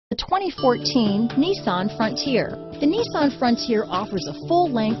2014 Nissan Frontier. The Nissan Frontier offers a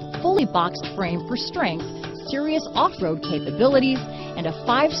full-length, fully boxed frame for strength, serious off-road capabilities, and a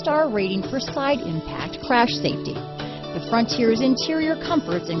 5-star rating for side impact crash safety. The Frontier's interior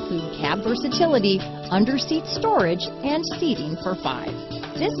comforts include cab versatility, under-seat storage, and seating for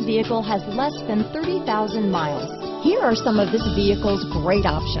 5. This vehicle has less than 30,000 miles. Here are some of this vehicle's great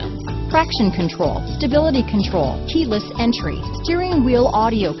options: traction control, stability control, keyless entry, steering wheel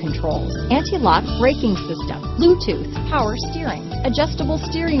audio controls, anti-lock braking system, Bluetooth, power steering, adjustable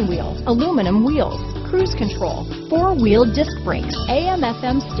steering wheel, aluminum wheels, cruise control, 4-wheel disc brakes,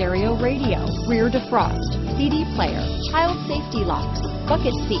 AM/FM stereo radio, rear defrost, CD player, child safety locks,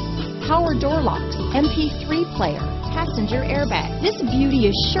 bucket seats, power door locks, MP3 player, passenger airbag. This beauty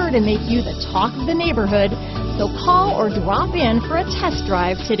is sure to make you the talk of the neighborhood, so call or drop in for a test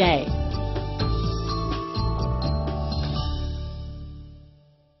drive today.